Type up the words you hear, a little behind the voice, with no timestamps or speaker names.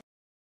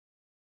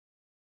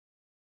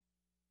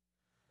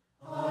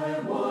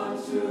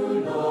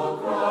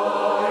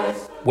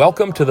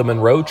Welcome to the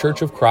Monroe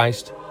Church of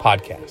Christ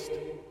podcast.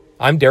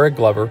 I'm Derek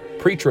Glover,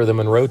 preacher of the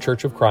Monroe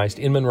Church of Christ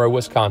in Monroe,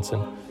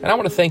 Wisconsin, and I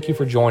want to thank you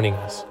for joining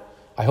us.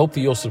 I hope that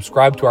you'll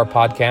subscribe to our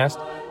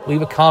podcast,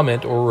 leave a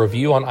comment or a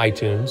review on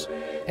iTunes,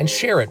 and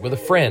share it with a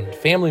friend,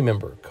 family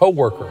member,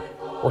 coworker,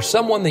 or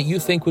someone that you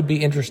think would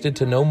be interested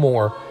to know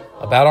more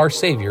about our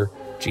Savior,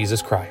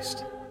 Jesus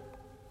Christ.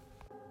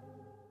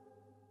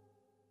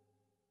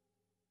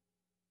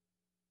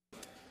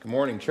 Good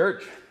morning,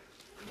 church.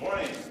 Good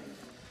morning.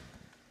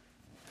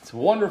 It's a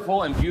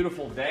wonderful and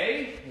beautiful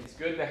day. It's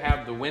good to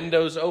have the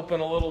windows open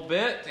a little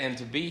bit and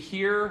to be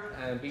here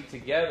and be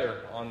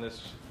together on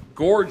this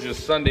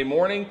gorgeous Sunday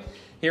morning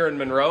here in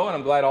Monroe, and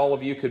I'm glad all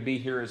of you could be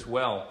here as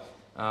well.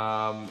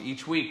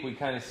 Each week we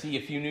kind of see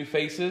a few new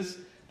faces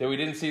that we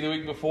didn't see the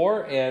week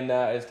before, and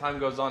as time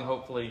goes on,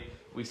 hopefully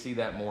we see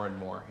that more and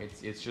more.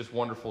 It's just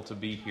wonderful to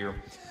be here.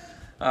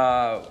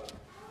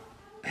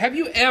 Have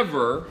you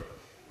ever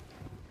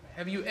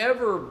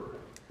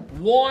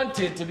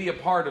wanted to be a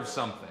part of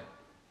something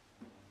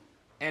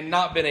and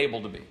not been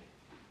able to be?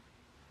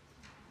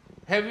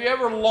 Have you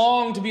ever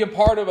longed to be a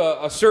part of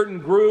a certain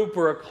group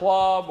or a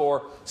club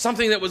or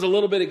something that was a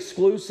little bit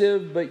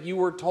exclusive, but you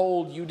were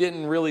told you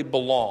didn't really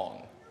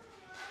belong?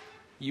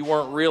 You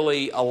weren't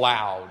really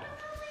allowed.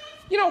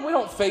 You know, we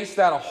don't face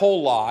that a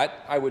whole lot,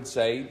 I would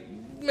say.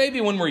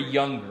 Maybe when we're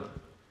younger,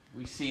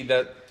 we see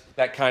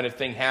that kind of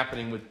thing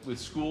happening with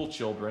school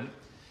children.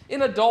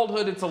 In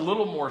adulthood, it's a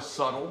little more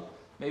subtle.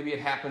 Maybe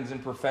it happens in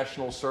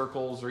professional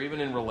circles or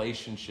even in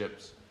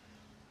relationships.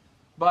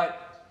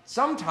 But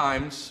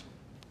sometimes,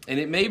 and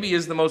it maybe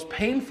is the most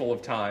painful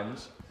of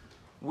times,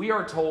 we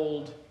are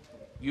told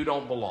you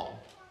don't belong.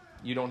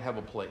 You don't have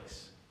a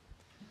place.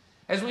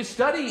 As we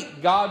study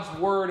God's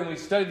Word and we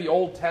study the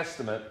Old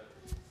Testament,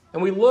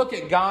 and we look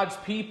at God's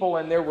people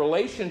and their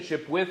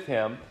relationship with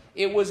Him,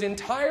 it was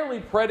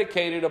entirely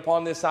predicated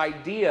upon this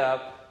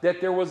idea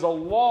that there was a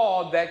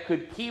law that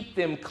could keep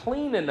them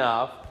clean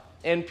enough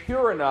and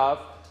pure enough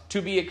to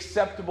be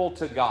acceptable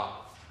to God.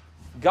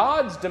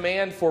 God's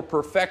demand for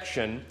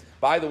perfection,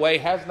 by the way,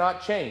 has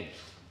not changed.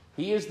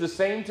 He is the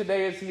same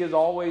today as He has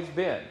always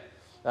been.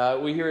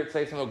 We hear it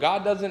say something,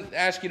 God doesn't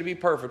ask you to be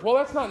perfect. Well,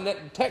 that's not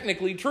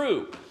technically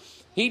true.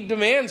 He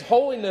demands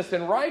holiness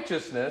and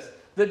righteousness.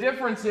 The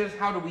difference is,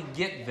 how do we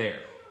get there?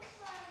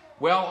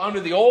 Well,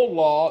 under the old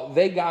law,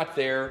 they got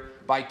there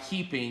by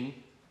keeping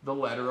the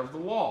letter of the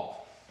law.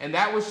 And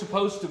that was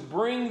supposed to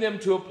bring them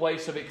to a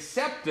place of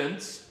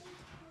acceptance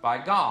by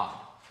God.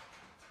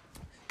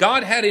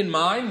 God had in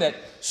mind that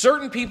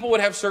certain people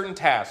would have certain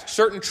tasks.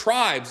 Certain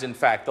tribes, in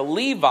fact, the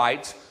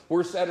Levites,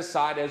 were set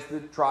aside as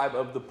the tribe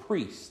of the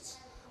priests.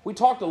 We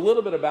talked a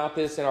little bit about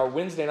this in our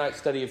Wednesday night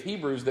study of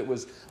Hebrews that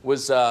was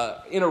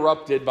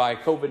interrupted by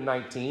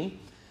COVID-19.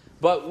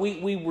 But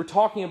we were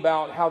talking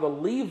about how the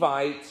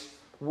Levites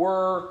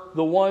were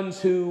the ones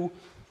who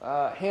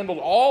handled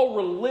all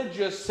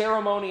religious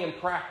ceremony and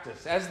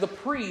practice. As the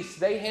priests,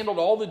 they handled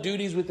all the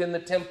duties within the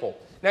temple.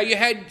 Now, you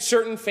had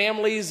certain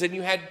families and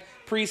you had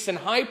priests and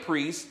high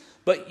priests,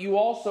 but you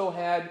also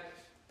had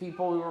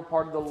people who were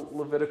part of the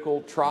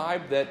Levitical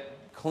tribe that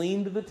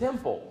cleaned the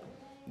temple,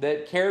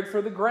 that cared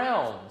for the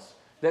grounds,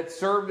 that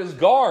served as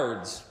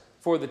guards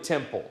for the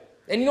temple.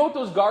 And you know what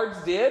those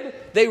guards did?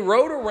 They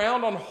rode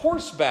around on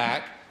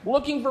horseback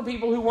looking for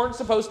people who weren't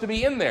supposed to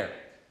be in there.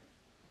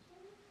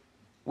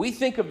 We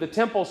think of the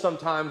temple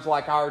sometimes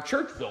like our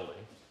church building.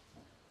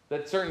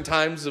 At certain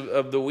times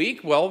of the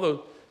week, well,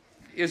 the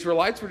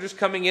Israelites were just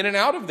coming in and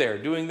out of there,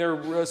 doing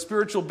their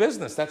spiritual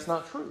business. That's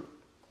not true.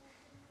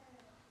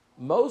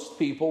 Most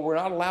people were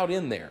not allowed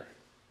in there.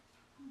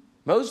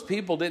 Most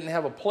people didn't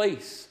have a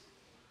place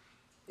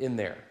in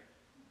there.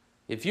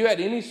 If you had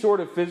any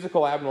sort of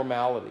physical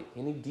abnormality,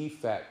 any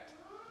defect,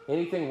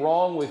 anything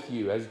wrong with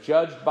you as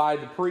judged by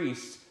the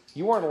priests,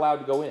 you weren't allowed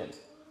to go in.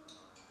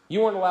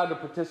 You weren't allowed to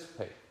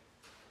participate.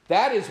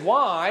 That is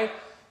why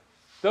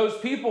those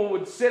people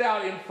would sit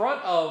out in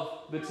front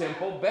of the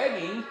temple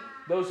begging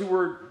those who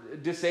were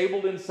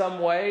disabled in some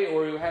way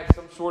or who had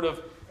some sort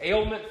of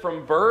ailment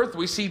from birth.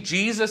 We see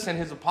Jesus and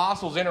His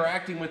apostles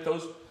interacting with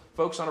those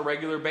folks on a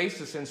regular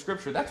basis in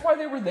Scripture. That's why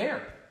they were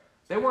there.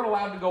 They weren't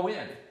allowed to go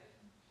in.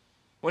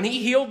 When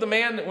He healed the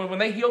man, when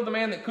they healed the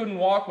man that couldn't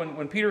walk,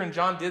 when Peter and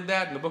John did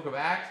that in the book of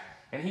Acts,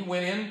 and he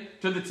went in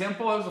to the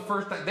temple, that was the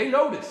first time they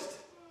noticed,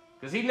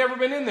 because he'd never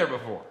been in there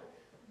before,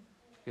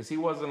 because he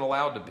wasn't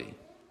allowed to be.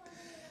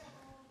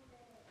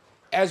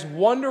 As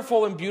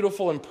wonderful and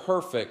beautiful and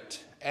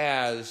perfect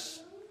as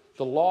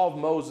the law of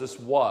Moses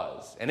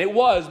was, and it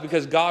was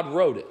because God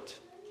wrote it,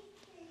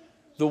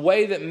 the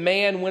way that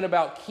man went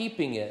about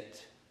keeping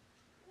it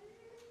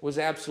was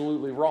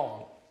absolutely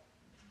wrong.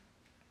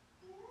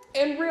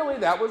 And really,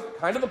 that was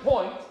kind of the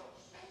point.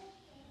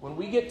 When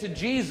we get to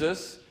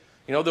Jesus,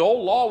 you know, the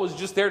old law was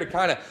just there to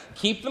kind of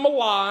keep them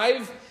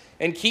alive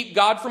and keep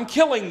God from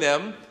killing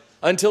them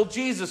until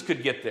Jesus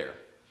could get there.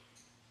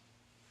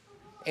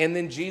 And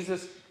then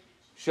Jesus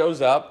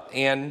shows up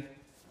and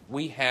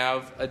we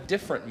have a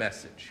different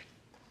message,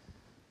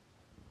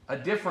 a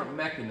different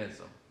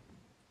mechanism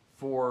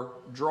for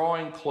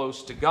drawing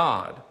close to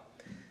God.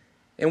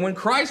 And when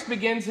Christ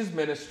begins his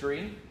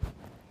ministry,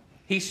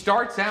 he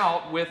starts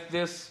out with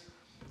this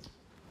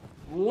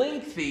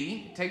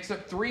lengthy, takes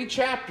up 3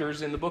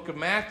 chapters in the book of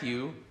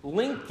Matthew,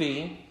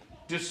 lengthy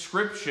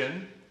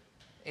description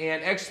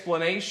and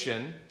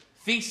explanation,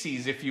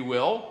 theses, if you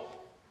will,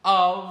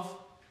 of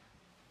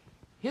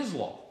his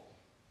law.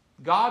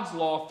 God's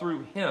law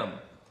through him.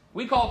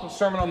 We call it the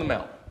Sermon on the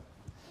Mount.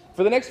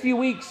 For the next few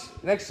weeks,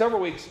 next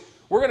several weeks,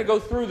 we're going to go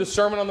through the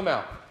Sermon on the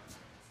Mount.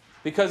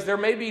 Because there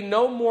may be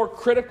no more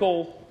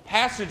critical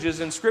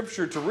passages in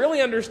Scripture to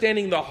really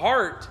understanding the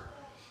heart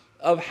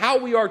of how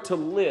we are to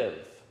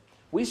live.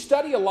 We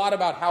study a lot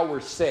about how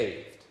we're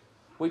saved.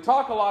 We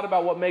talk a lot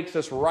about what makes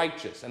us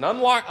righteous. And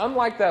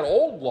unlike that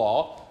old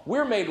law,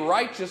 we're made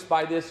righteous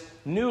by this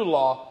new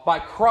law, by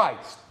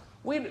Christ.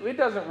 It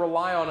doesn't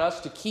rely on us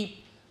to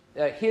keep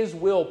his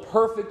will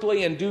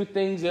perfectly and do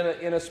things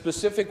in a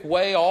specific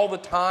way all the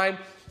time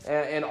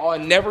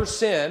and never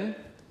sin,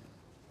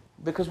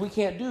 because we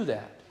can't do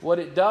that. What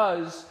it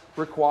does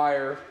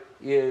require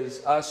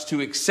is us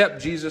to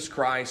accept Jesus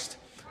Christ,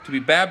 to be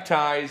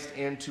baptized,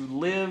 and to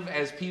live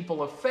as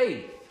people of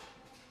faith.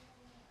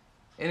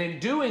 And in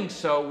doing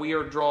so, we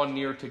are drawn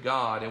near to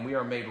God, and we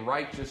are made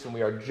righteous, and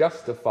we are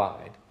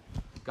justified.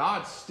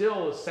 God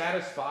still is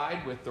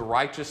satisfied with the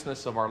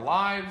righteousness of our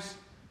lives,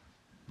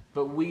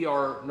 but we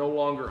are no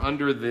longer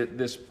under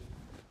this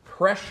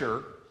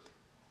pressure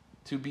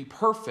to be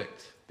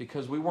perfect,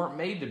 because we weren't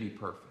made to be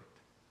perfect.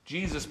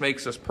 Jesus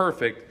makes us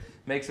perfect,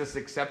 makes us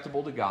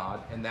acceptable to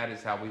God, and that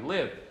is how we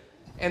live.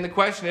 And the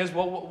question is,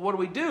 well,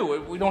 what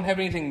do? We don't have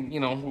anything,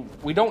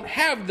 we don't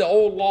have the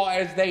old law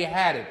as they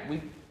had it.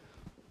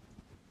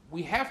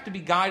 We have to be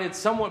guided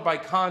somewhat by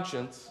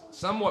conscience,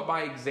 somewhat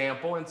by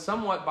example, and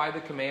somewhat by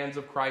the commands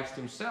of Christ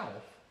himself.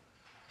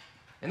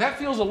 And that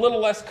feels a little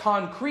less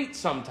concrete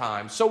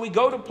sometimes. So we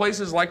go to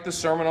places like the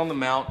Sermon on the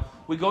Mount,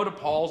 we go to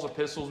Paul's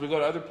epistles, we go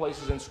to other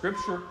places in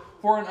Scripture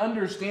for an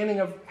understanding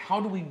of how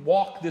do we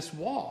walk this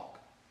walk.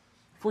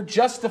 If we're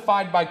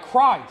justified by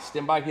Christ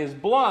and by his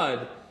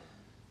blood,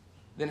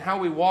 then how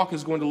we walk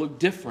is going to look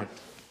different.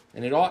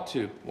 And it ought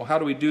to. Well, how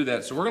do we do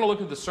that? So we're going to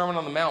look at the Sermon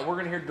on the Mount. We're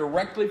going to hear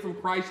directly from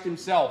Christ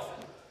himself.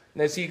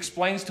 And as he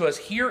explains to us,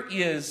 here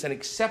is an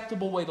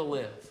acceptable way to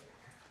live.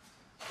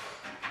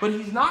 But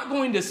he's not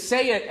going to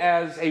say it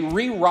as a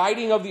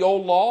rewriting of the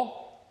old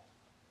law.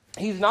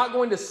 He's not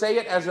going to say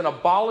it as an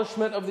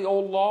abolishment of the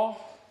old law.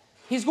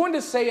 He's going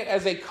to say it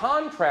as a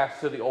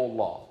contrast to the old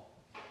law.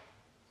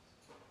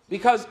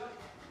 Because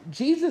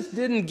Jesus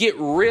didn't get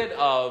rid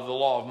of the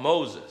law of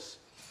Moses.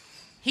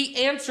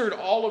 He answered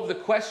all of the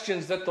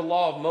questions that the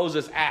law of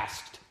Moses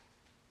asked.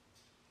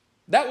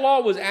 That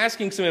law was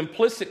asking some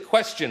implicit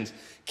questions.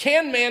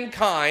 Can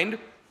mankind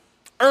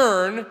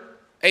earn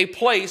a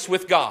place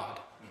with God?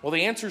 Well,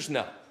 the answer is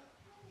no.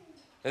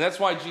 And that's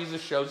why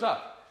Jesus shows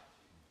up.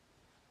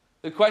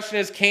 The question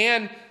is,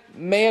 can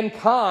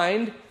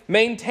mankind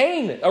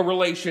maintain a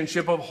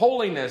relationship of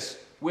holiness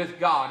with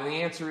God? And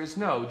the answer is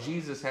no.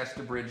 Jesus has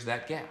to bridge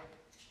that gap.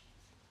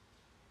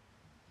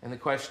 And the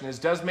question is,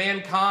 does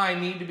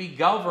mankind need to be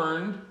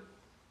governed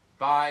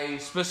by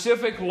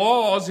specific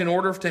laws in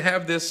order to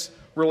have this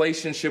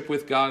relationship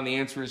with God? And the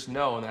answer is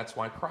no, and that's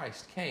why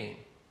Christ came.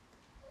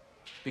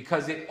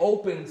 Because it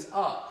opens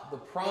up the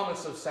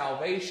promise of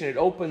salvation. It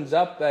opens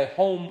up the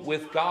home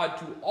with God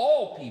to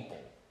all people.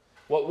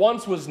 What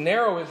once was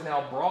narrow is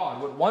now broad.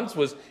 What once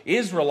was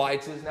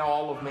Israelites is now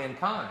all of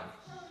mankind.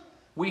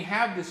 We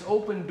have this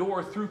open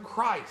door through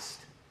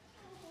Christ.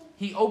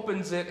 He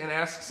opens it and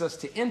asks us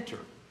to enter.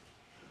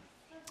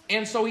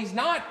 And so he's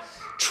not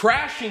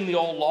trashing the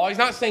old law. He's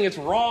not saying it's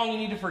wrong, you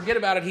need to forget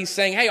about it. He's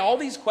saying, hey, all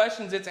these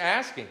questions it's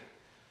asking,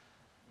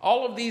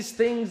 all of these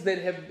things that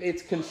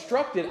it's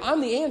constructed, I'm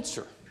the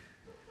answer.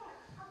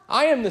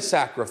 I am the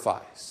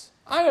sacrifice.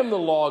 I am the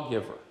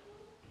lawgiver.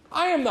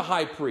 I am the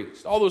high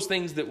priest. All those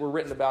things that were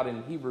written about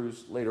in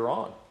Hebrews later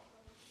on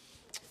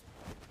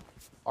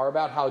are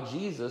about how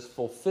Jesus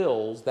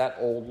fulfills that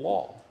old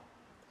law.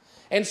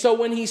 And so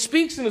when he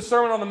speaks in the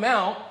Sermon on the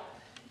Mount,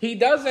 he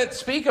doesn't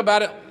speak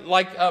about it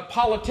like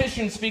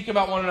politicians speak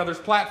about one another's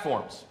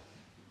platforms.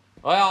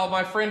 Well,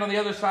 my friend on the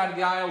other side of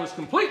the aisle is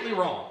completely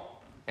wrong,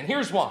 and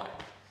here's why.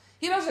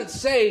 He doesn't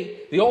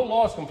say the old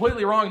law is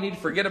completely wrong, you need to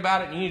forget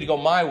about it, and you need to go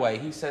my way.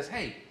 He says,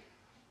 hey,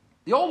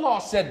 the old law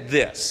said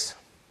this,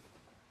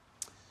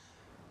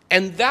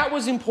 and that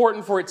was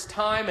important for its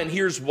time, and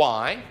here's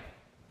why,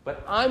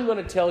 but I'm going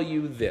to tell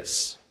you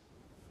this.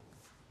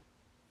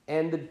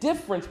 And the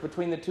difference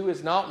between the two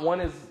is not one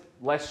is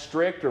less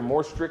strict or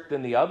more strict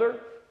than the other,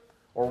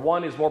 or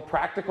one is more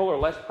practical or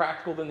less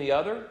practical than the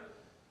other.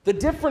 The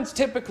difference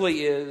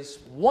typically is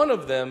one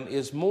of them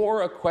is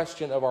more a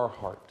question of our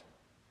heart.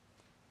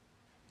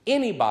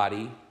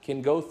 Anybody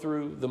can go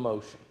through the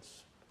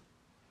motions.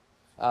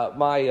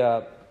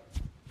 My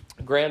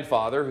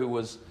grandfather, who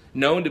was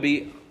known to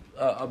be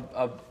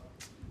a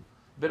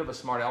bit of a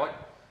smart aleck,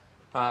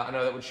 I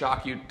know that would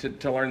shock you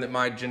to learn that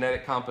my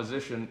genetic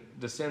composition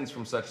descends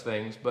from such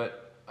things,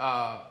 but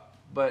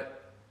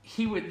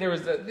he lived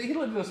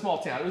in a small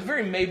town. It was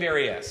very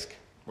Mayberry-esque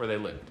where they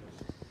lived.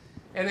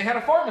 And they had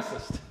a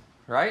pharmacist,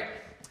 right?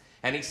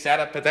 And he sat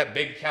up at that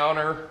big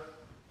counter,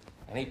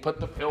 and he put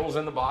the pills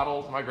in the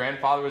bottles. My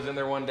grandfather was in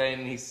there one day,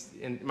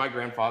 and my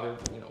grandfather,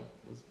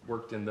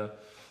 worked in the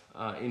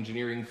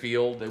engineering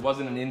field. He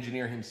wasn't an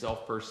engineer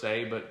himself per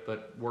se,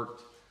 but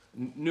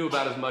knew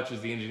about as much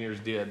as the engineers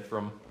did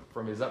from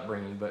his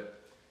upbringing.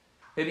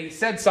 And he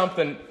said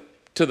something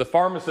to the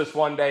pharmacist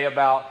one day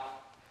about,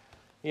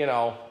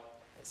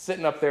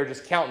 sitting up there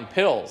just counting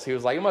pills. He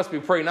was like, it must be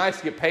pretty nice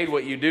to get paid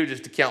what you do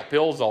just to count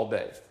pills all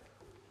day.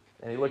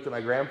 And he looked at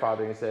my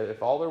grandfather and he said,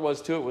 if all there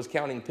was to it was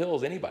counting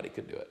pills, anybody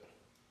could do it.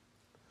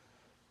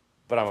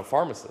 But I'm a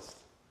pharmacist.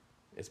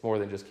 It's more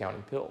than just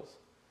counting pills.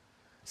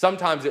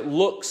 Sometimes it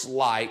looks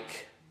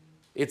like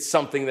it's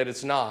something that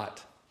it's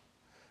not.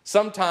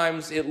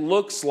 Sometimes it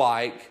looks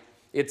like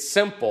it's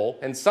simple,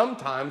 and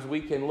sometimes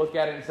we can look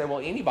at it and say, well,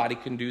 anybody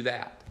can do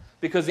that.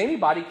 Because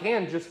anybody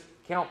can just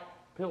count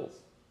pills.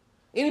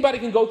 Anybody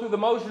can go through the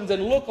motions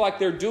and look like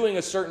they're doing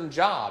a certain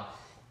job.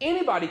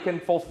 Anybody can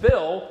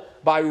fulfill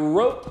by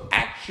rote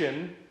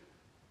action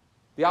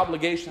the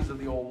obligations of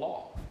the old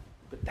law.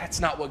 But that's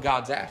not what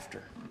God's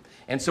after.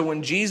 And so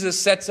when Jesus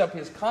sets up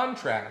his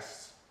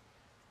contrasts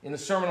in the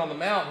Sermon on the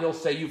Mount, he'll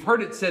say, you've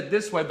heard it said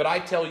this way, but I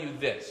tell you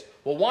this.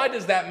 Well, why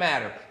does that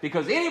matter?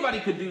 Because anybody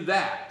could do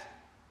that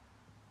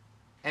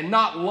and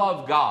not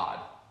love God.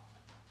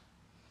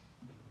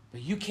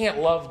 But you can't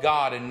love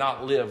God and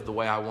not live the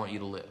way I want you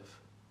to live.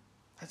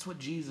 That's what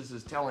Jesus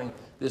is telling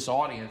this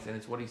audience, and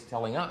it's what he's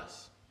telling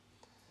us.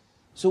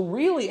 So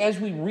really, as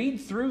we read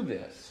through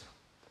this,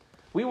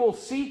 we will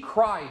see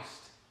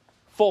Christ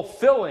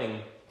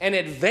fulfilling and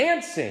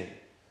advancing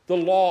the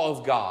law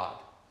of God.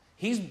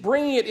 He's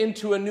bringing it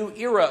into a new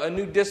era, a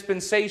new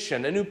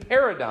dispensation, a new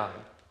paradigm.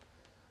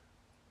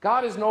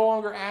 God is no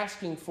longer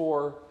asking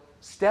for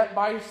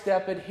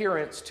step-by-step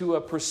adherence to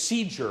a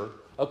procedure,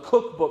 a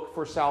cookbook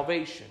for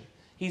salvation.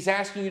 He's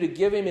asking you to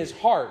give him his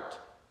heart.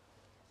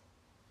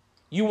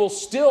 You will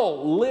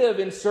still live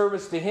in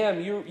service to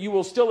him. You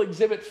will still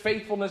exhibit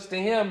faithfulness to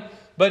him,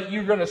 but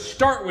you're going to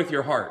start with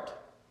your heart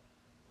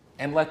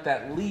and let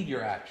that lead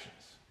your actions.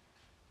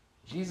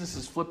 Jesus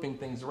is flipping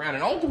things around.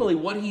 And ultimately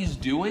what he's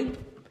doing,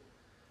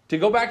 to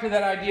go back to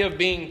that idea of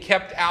being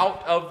kept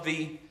out of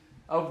the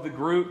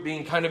group,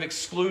 being kind of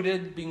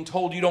excluded, being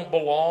told you don't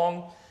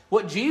belong,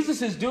 what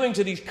Jesus is doing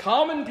to these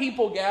common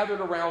people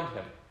gathered around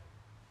him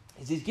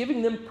is he's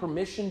giving them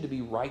permission to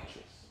be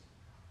righteous.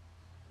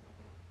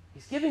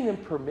 He's giving them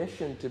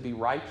permission to be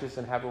righteous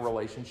and have a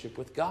relationship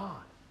with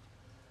God.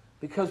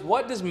 Because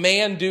what does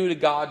man do to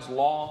God's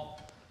law?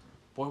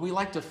 Boy, we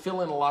like to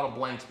fill in a lot of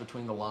blanks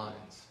between the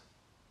lines.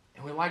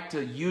 And we like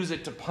to use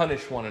it to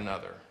punish one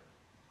another.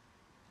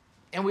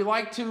 And we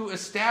like to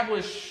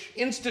establish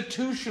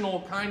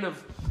institutional kind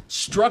of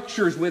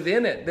structures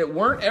within it that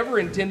weren't ever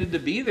intended to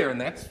be there.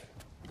 And that's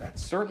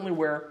certainly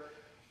where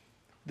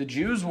the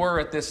Jews were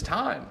at this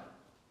time.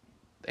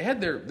 They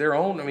had their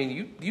own,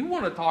 you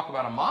want to talk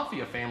about a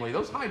mafia family.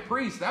 Those high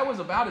priests, that was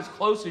about as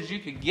close as you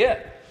could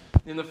get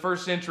in the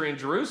first century in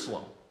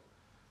Jerusalem.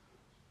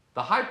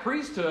 The high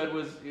priesthood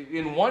was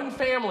in one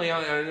family,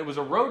 and it was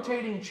a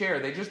rotating chair.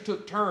 They just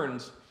took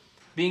turns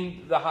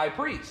being the high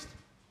priest.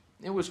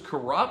 It was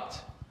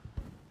corrupt.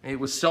 It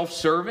was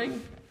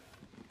self-serving.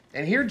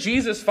 And here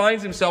Jesus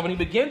finds himself, and he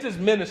begins his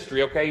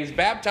ministry, okay? He's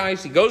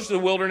baptized. He goes to the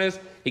wilderness.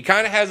 He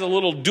kind of has a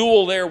little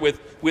duel there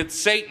with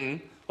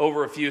Satan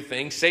over a few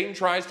things. Satan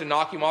tries to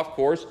knock him off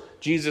course.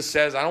 Jesus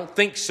says, I don't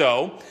think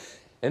so.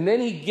 And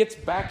then he gets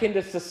back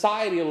into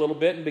society a little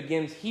bit and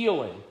begins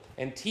healing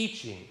and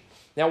teaching.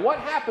 Now, what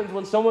happens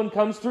when someone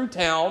comes through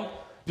town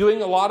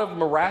doing a lot of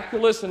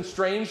miraculous and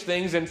strange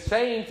things and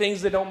saying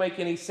things that don't make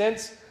any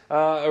sense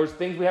or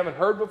things we haven't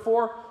heard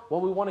before?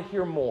 Well, we want to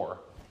hear more.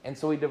 And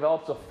so he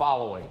develops a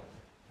following.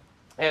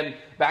 And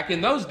back in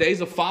those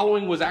days, a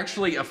following was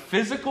actually a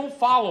physical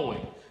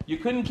following. You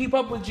couldn't keep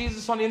up with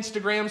Jesus on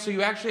Instagram, so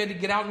you actually had to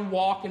get out and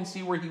walk and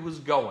see where he was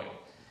going.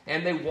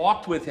 And they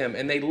walked with him,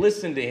 and they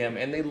listened to him,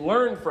 and they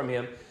learned from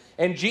him.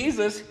 And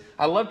Jesus,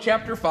 I love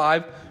chapter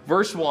 5,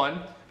 verse 1,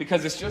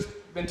 because it's just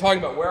been talking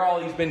about where all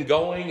he's been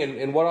going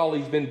and what all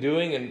he's been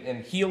doing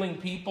and healing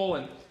people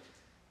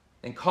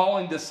and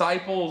calling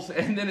disciples.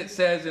 And then it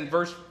says in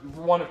verse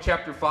 1 of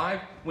chapter 5,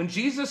 when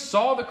Jesus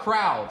saw the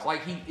crowds,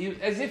 like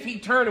as if he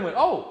turned and went,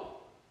 oh,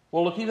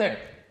 well, looky there.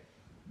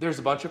 There's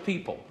a bunch of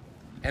people,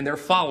 and they're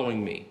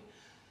following me.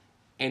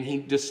 And he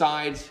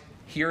decides,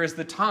 here is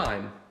the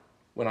time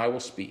when I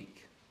will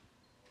speak.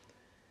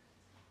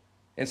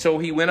 And so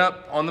he went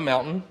up on the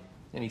mountain,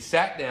 and he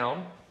sat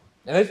down.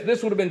 And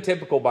this would have been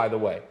typical, by the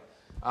way.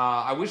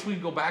 I wish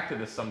we'd go back to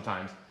this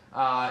sometimes.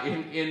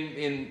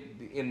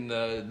 In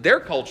their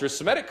culture,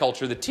 Semitic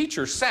culture, the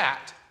teacher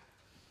sat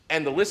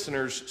and the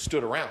listeners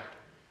stood around.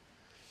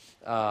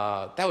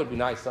 That would be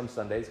nice some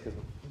Sundays because,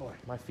 boy,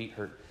 my feet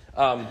hurt.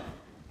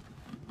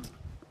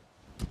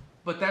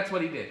 But that's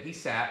what he did. He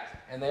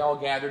sat and they all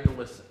gathered to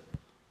listen.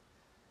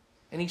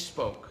 And he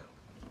spoke.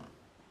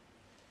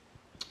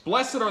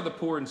 Blessed are the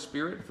poor in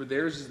spirit, for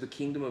theirs is the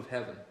kingdom of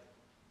heaven.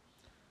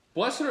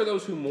 Blessed are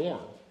those who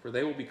mourn, for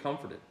they will be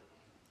comforted.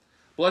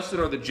 Blessed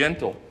are the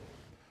gentle,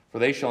 for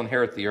they shall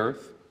inherit the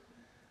earth.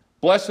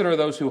 Blessed are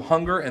those who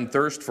hunger and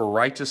thirst for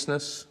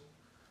righteousness,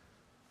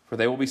 for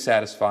they will be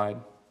satisfied.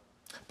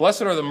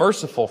 Blessed are the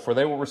merciful, for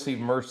they will receive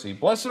mercy.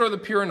 Blessed are the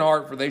pure in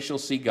heart, for they shall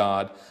see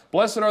God.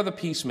 Blessed are the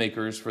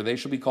peacemakers, for they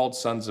shall be called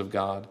sons of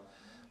God.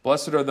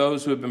 Blessed are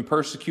those who have been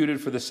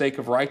persecuted for the sake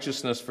of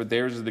righteousness, for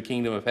theirs is the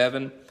kingdom of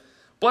heaven.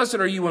 Blessed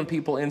are you when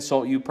people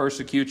insult you,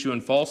 persecute you,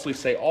 and falsely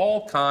say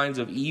all kinds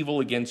of evil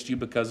against you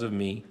because of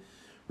me.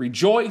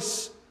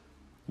 Rejoice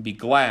and be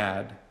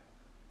glad,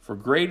 for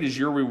great is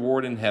your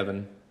reward in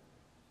heaven.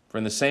 For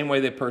in the same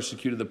way they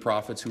persecuted the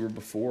prophets who were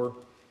before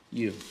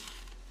you.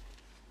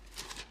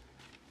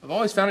 I've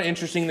always found it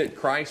interesting that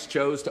Christ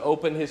chose to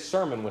open his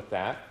sermon with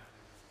that.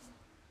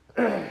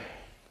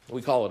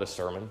 We call it a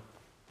sermon.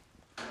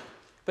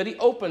 But he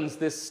opens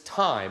this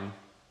time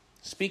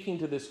speaking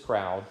to this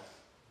crowd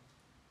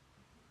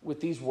with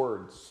these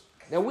words.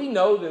 Now we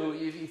know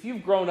that if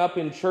you've grown up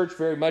in church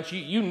very much,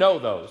 you know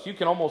those. You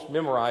can almost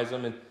memorize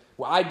them. And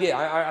well, I did.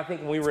 I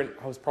think when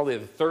I was probably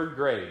in the third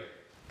grade,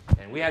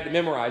 and we had to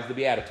memorize the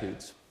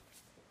Beatitudes.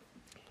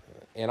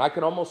 And I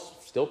could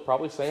almost still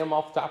probably say them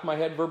off the top of my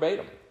head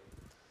verbatim.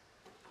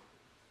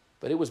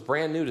 But it was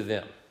brand new to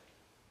them.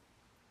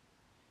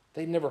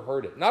 They'd never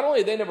heard it. Not only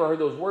had they never heard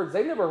those words,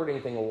 they never heard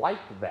anything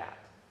like that.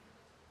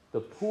 The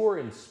poor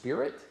in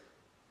spirit,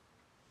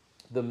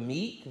 the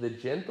meek, the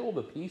gentle,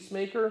 the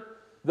peacemaker,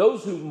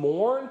 those who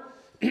mourn.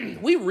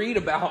 We read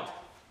about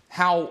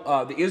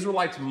how the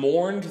Israelites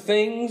mourned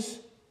things.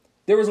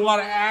 There was a lot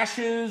of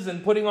ashes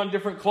and putting on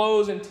different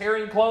clothes and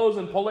tearing clothes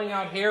and pulling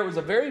out hair. It was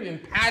a very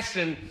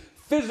impassioned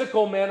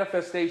physical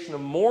manifestation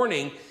of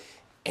mourning,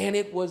 and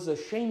it was a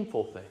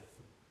shameful thing.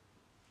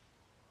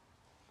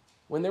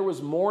 When there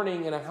was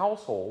mourning in a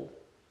household,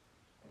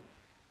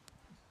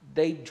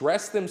 they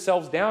dressed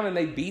themselves down and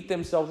they beat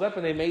themselves up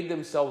and they made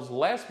themselves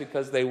less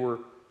because they were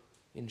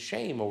in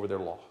shame over their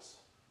loss.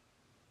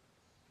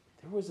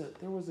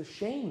 There was a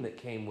shame that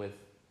came with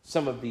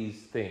some of these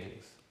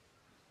things.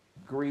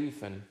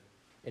 Grief and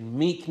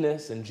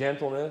meekness and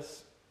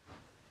gentleness.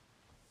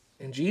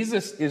 And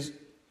Jesus is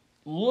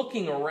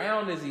looking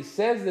around as he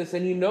says this,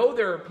 and you know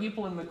there are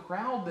people in the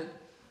crowd that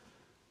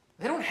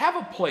they don't have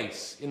a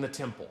place in the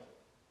temple.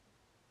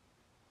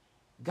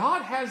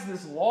 God has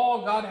this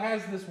law, God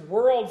has this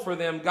world for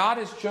them, God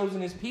has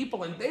chosen his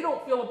people, and they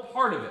don't feel a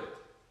part of it.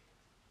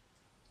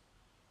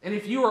 And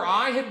if you or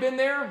I had been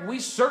there, we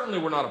certainly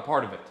were not a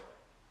part of it.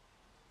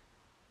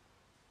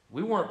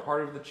 We weren't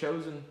part of the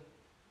chosen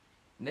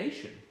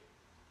nation.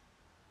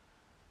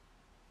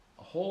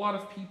 A whole lot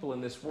of people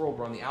in this world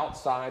were on the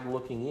outside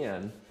looking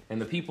in, and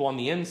the people on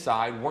the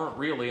inside weren't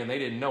really, and they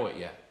didn't know it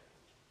yet.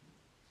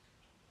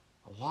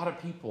 A lot of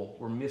people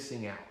were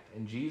missing out,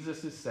 and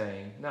Jesus is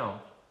saying, no,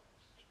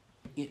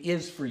 it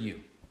is for you.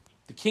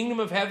 The kingdom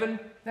of heaven,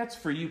 that's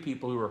for you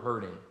people who are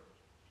hurting.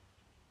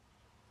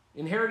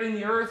 Inheriting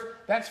the earth,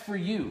 that's for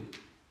you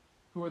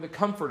who are the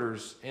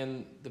comforters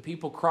and the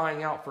people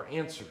crying out for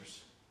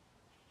answers.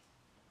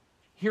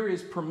 Here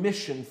is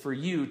permission for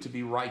you to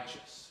be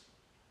righteous.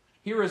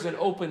 Here is an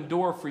open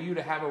door for you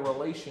to have a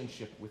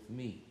relationship with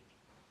me.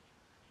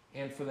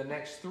 And for the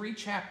next 3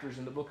 chapters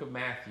in the book of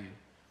Matthew,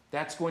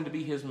 that's going to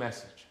be his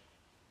message.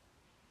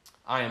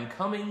 I am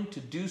coming to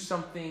do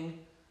something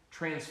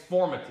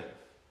transformative.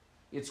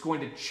 It's going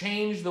to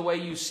change the way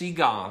you see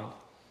God,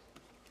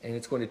 and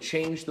it's going to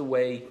change the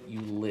way you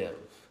live.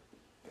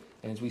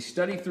 And as we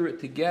study through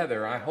it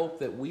together, I hope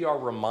that we are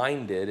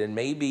reminded, and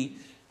maybe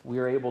we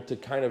are able to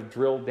kind of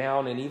drill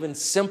down and even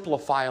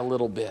simplify a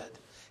little bit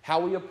how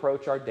we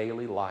approach our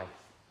daily life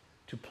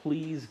to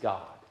please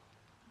God.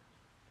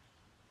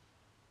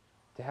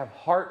 To have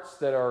hearts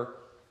that are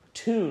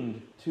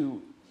tuned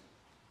to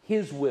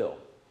his will.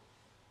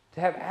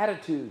 To have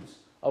attitudes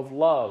of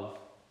love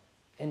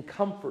and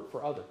comfort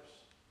for others.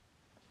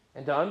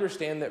 And to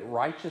understand that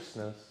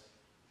righteousness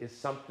is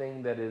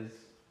something that is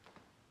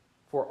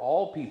for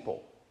all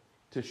people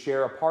to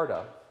share a part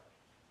of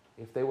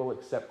if they will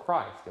accept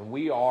Christ. And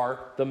we are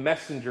the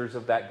messengers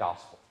of that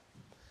gospel.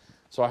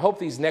 So I hope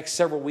these next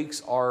several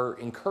weeks are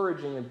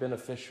encouraging and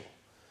beneficial.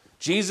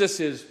 Jesus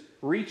is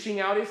reaching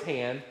out his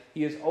hand.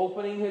 He is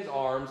opening his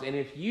arms. And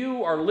if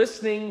you are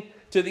listening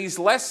to these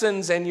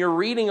lessons and you're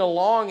reading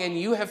along and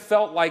you have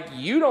felt like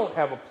you don't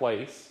have a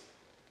place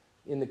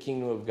in the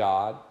kingdom of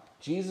God,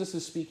 Jesus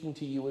is speaking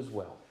to you as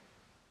well,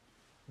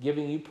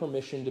 giving you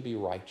permission to be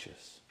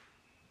righteous.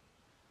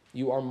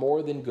 You are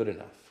more than good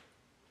enough,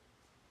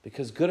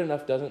 because good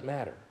enough doesn't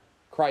matter.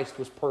 Christ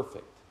was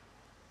perfect.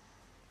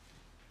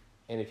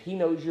 And if he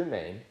knows your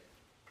name,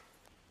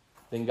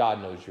 then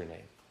God knows your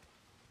name.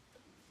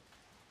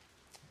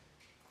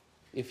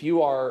 If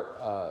you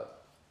are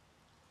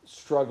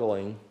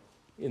struggling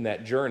in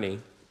that journey,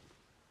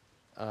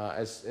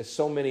 as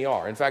so many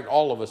are, in fact,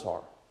 all of us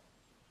are,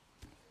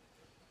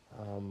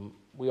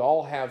 we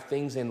all have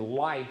things in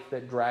life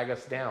that drag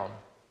us down.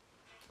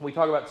 When we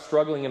talk about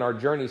struggling in our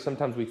journey,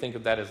 sometimes we think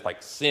of that as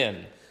like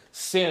sin.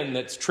 sin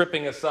that's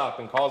tripping us up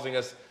and causing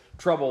us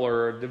trouble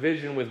or a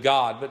division with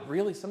God. But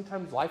really,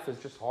 sometimes life is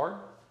just hard.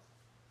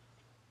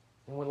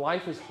 And when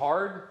life is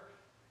hard,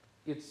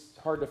 it's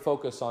hard to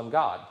focus on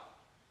God.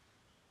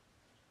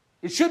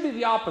 It should be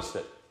the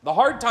opposite. The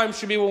hard times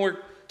should be when we're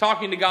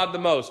talking to God the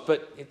most,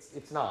 but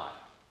it's not.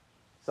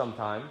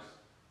 Sometimes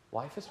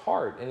life is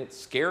hard, and it's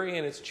scary,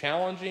 and it's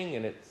challenging,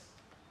 and it's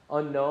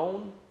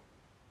unknown.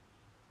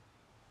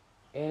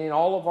 And in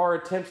all of our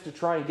attempts to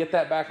try and get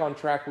that back on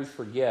track, we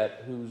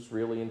forget who's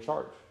really in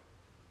charge.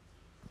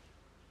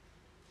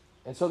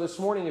 And so this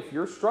morning, if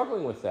you're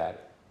struggling with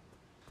that,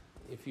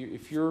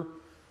 if you're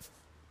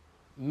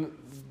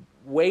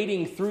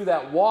wading through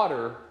that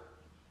water,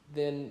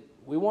 then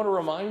we want to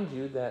remind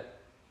you that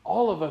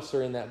all of us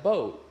are in that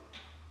boat.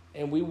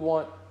 And we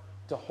want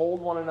to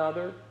hold one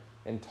another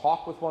and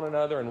talk with one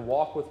another and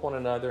walk with one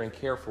another and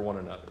care for one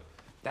another.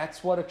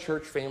 That's what a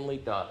church family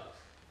does.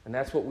 And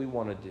that's what we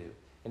want to do.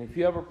 And if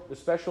you have a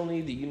special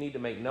need that you need to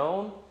make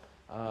known,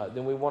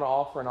 then we want to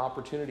offer an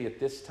opportunity at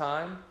this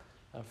time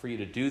for you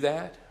to do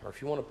that. Or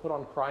if you want to put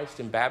on Christ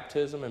in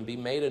baptism and be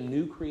made a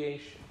new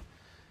creation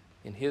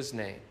in His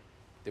name,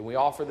 then we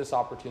offer this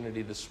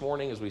opportunity this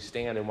morning as we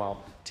stand and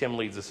while Tim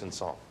leads us in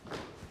song.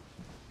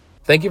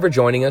 Thank you for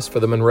joining us for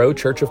the Monroe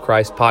Church of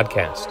Christ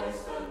podcast.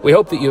 We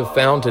hope that you have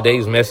found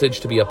today's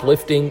message to be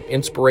uplifting,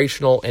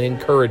 inspirational, and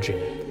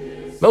encouraging.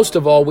 Most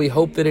of all, we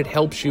hope that it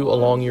helps you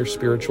along your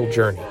spiritual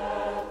journey.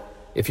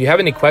 If you have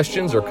any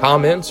questions or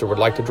comments or would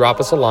like to drop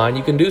us a line,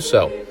 you can do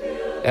so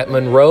at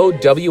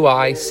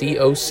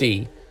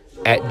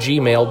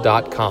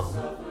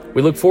monroewicoc@gmail.com.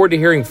 We look forward to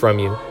hearing from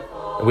you,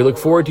 and we look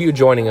forward to you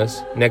joining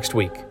us next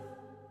week.